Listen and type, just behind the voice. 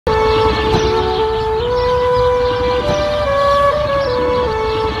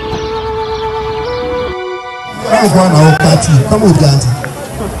I'm going to party. Come with that.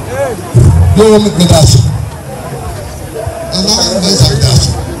 No one with us. And I'm going to that.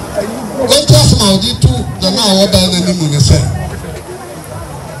 When just now, the two, the now, what I didn't say.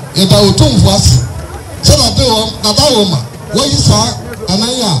 If I would turn for us, so that the woman, what you saw, and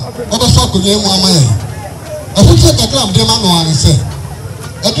I am, what a shock of your mamma. I will take a club, the man one say.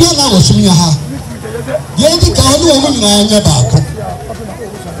 A dear now was me. The only kind of woman I am about.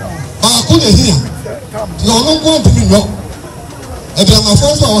 But I couldn't hear. You are not going to be no. And then my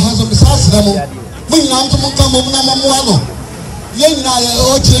first one has a massage them. When you come on, Namuano. Yen I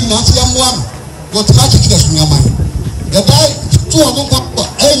owe you not young one. What catch it in your mind? The die 2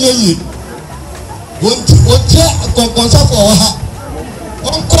 any won't check concert for her.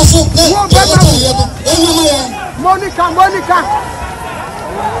 One coffee,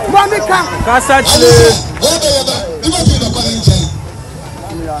 Monica. Cassette. You must be the calling chain.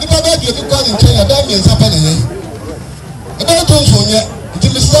 You can't be the calling chain. I don't mean something. I don't know yet.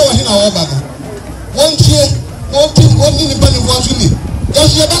 It is so in our bag. One year, one independent was in it.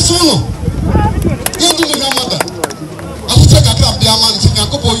 Yes, you have a solo. You didn't know mother. I will take a club, the man, sing a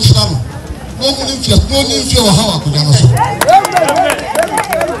couple of Islam. No need for how I could answer.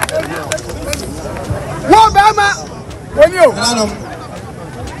 What, Bama? When you?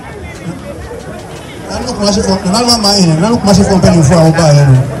 I look massive for another mine, and I look massive for penny for our buyer.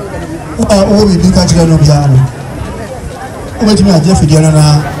 Who are all we do catch the piano? Who went to me at Jeffy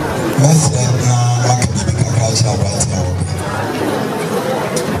Diana?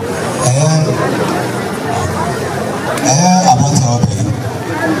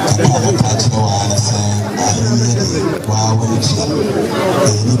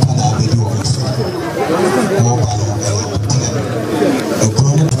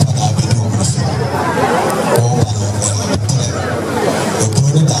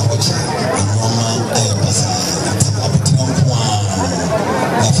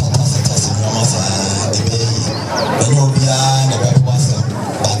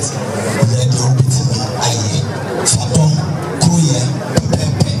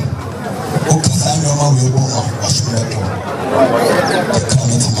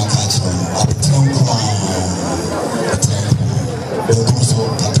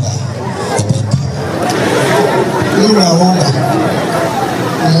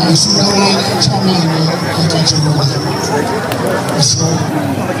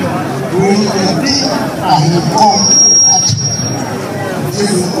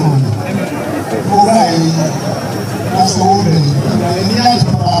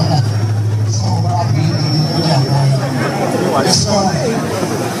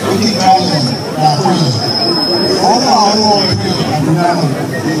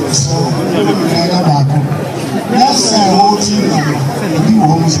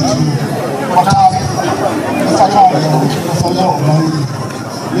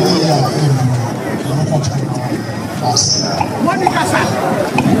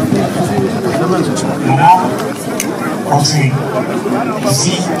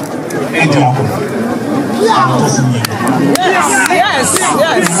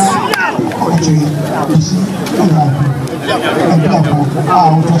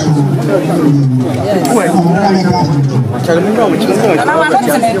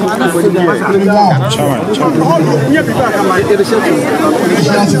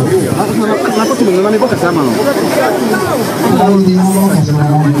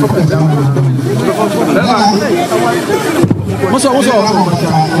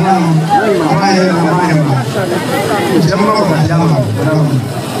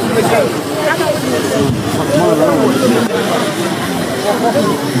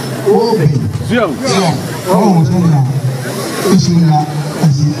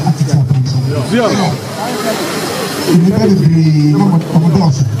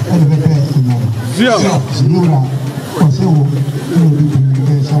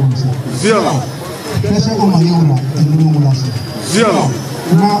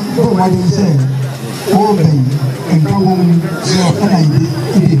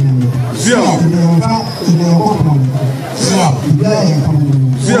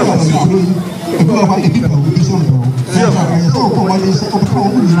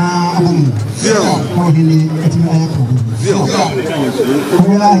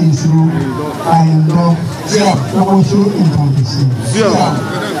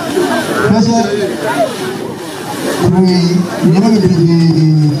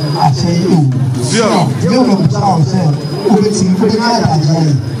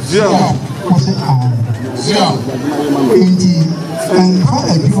 And how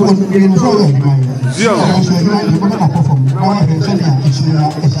I do what you know, so I do not perform. Now I can send you to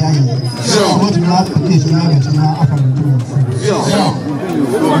what you have to is now that you are up and doing.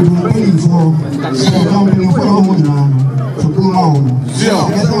 I'm waiting for something for to go on.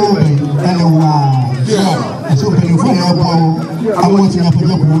 Get over and a while. So when you find out, I want to have a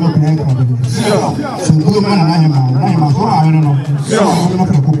job on the plane. So go man, I am so I don't know. I'm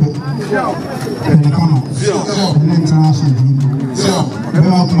not a cook. And the camera. And then translate.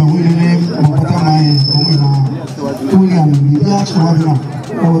 About my name, what am I? William, you asked what now?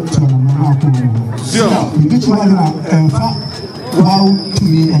 Oh, to you get to and wow to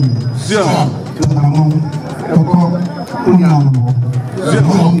me and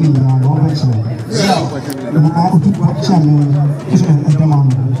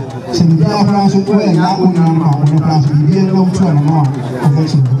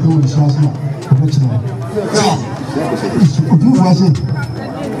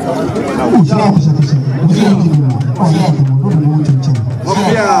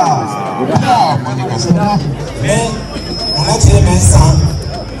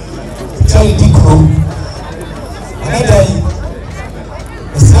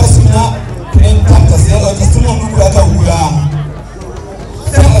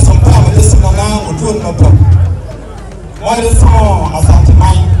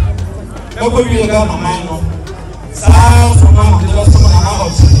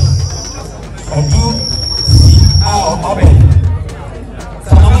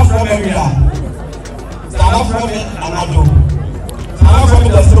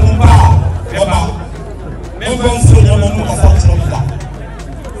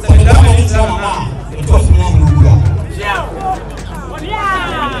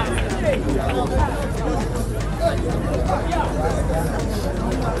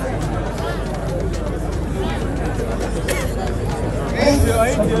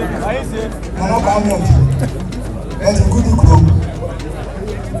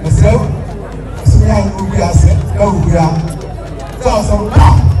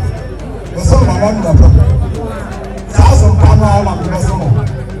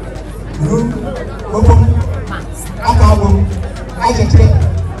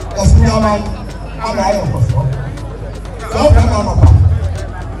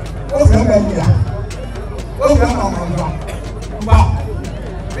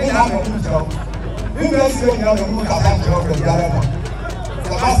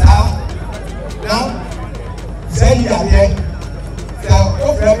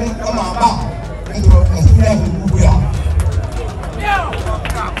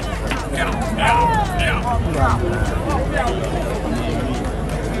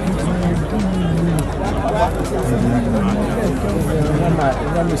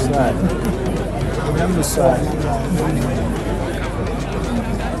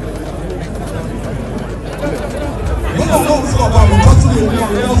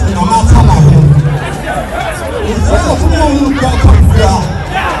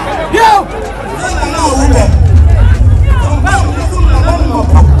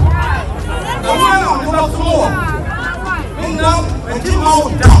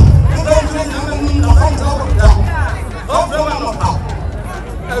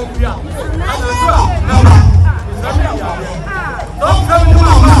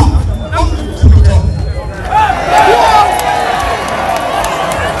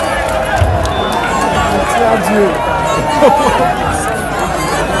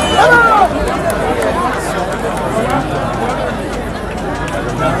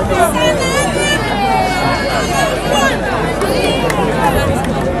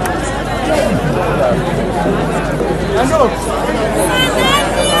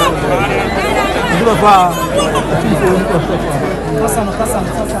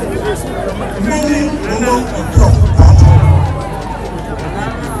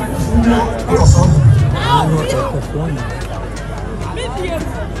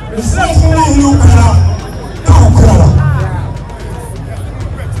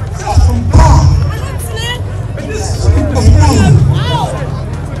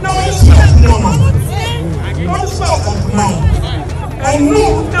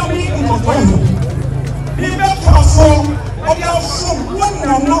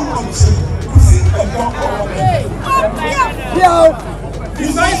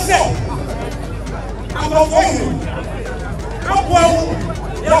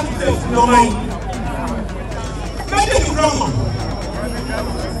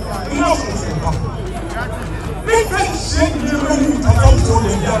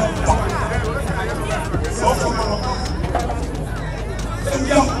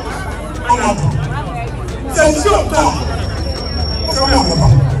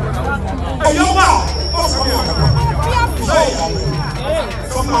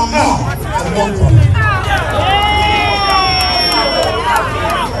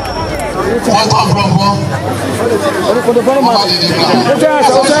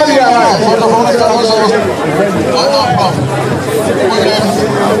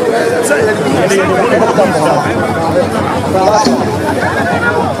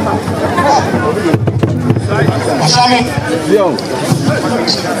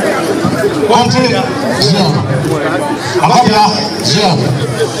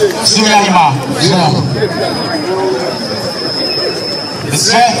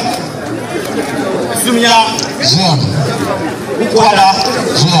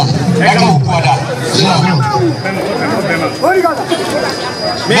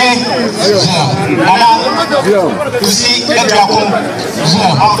Kusi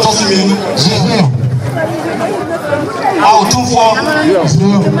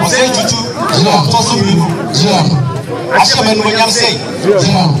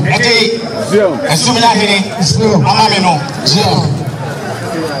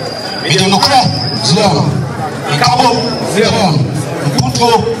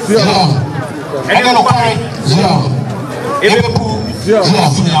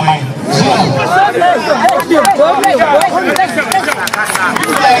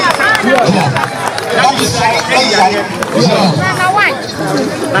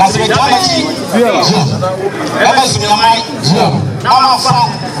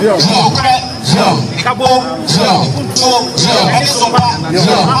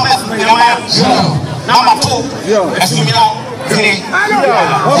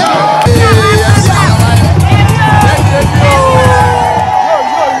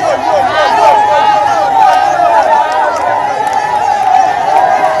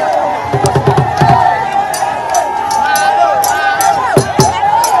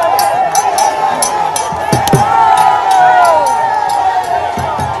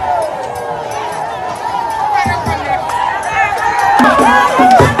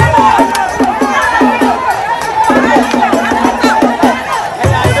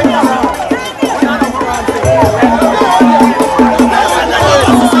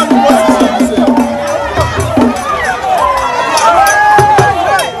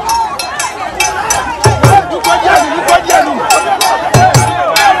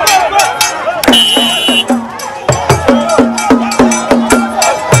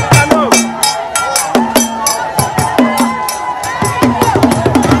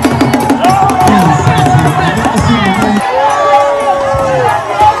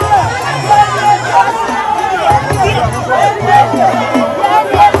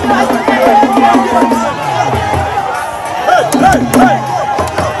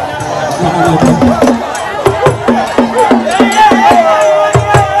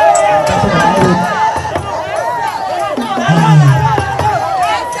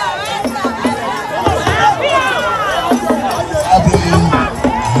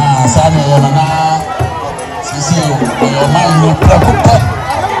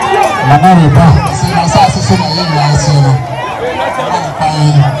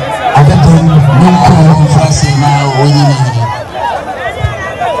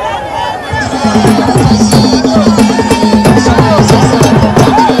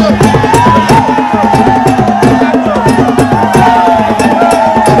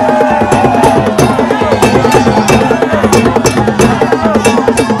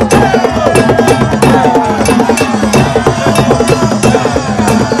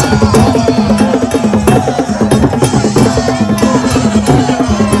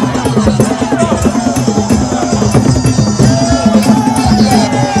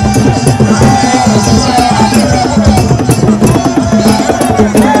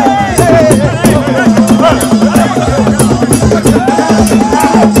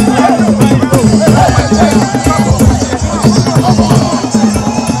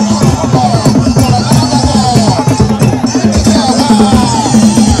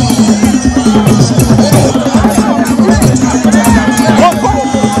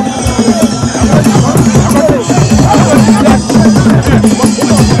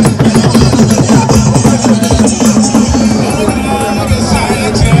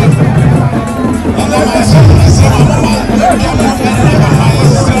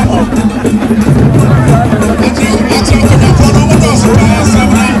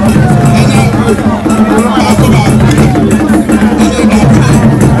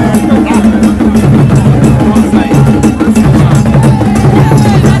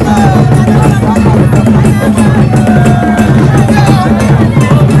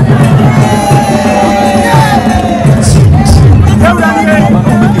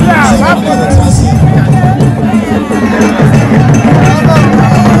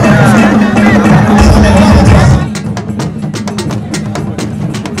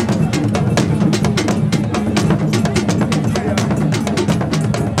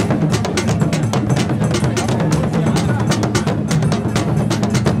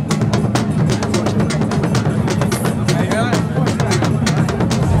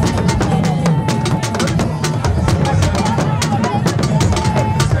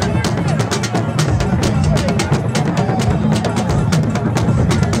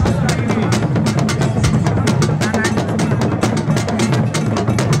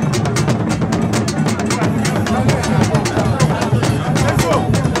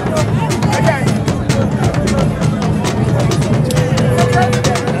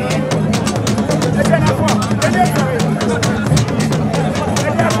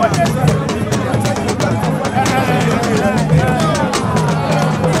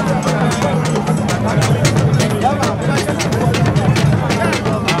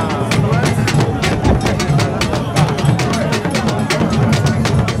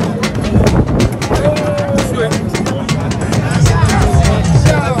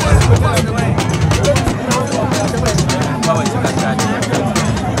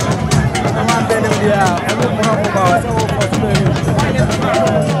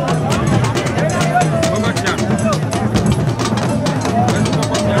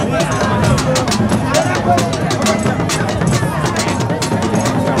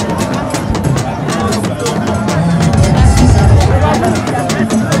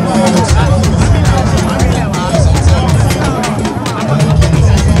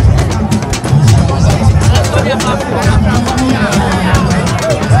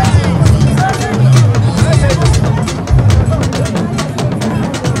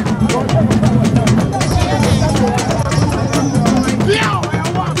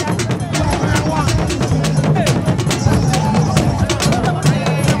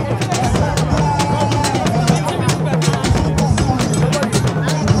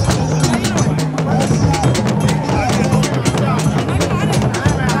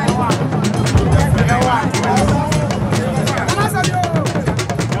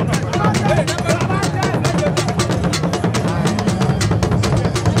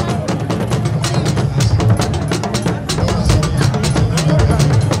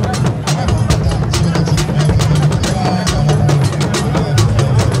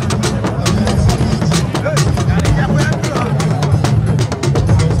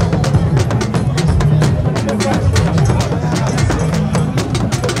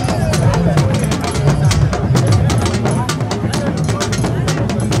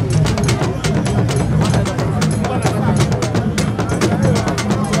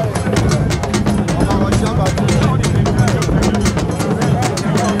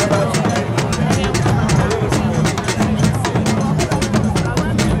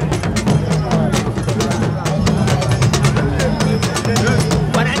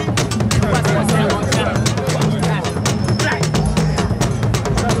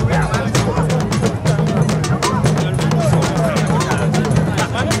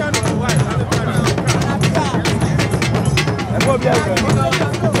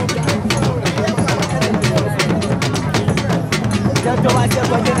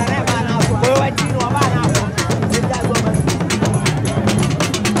Boy,